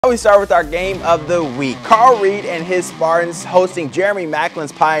We start with our game of the week. Carl Reed and his Spartans hosting Jeremy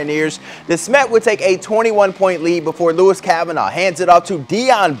Macklin's Pioneers. The Smet would take a 21-point lead before Lewis Kavanaugh hands it off to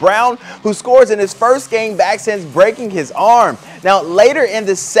Dion Brown, who scores in his first game back since breaking his arm. Now, later in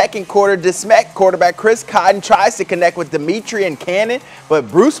the second quarter, the Smet quarterback Chris Cotton tries to connect with Demetrian Cannon, but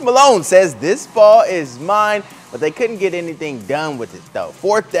Bruce Malone says this ball is mine. But they couldn't get anything done with it, though.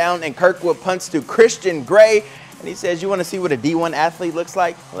 Fourth down, and Kirkwood punts to Christian Gray. And he says, you want to see what a D1 athlete looks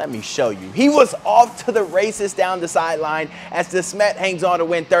like? Let me show you. He was off to the races down the sideline as the Smet hangs on to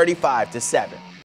win 35-7.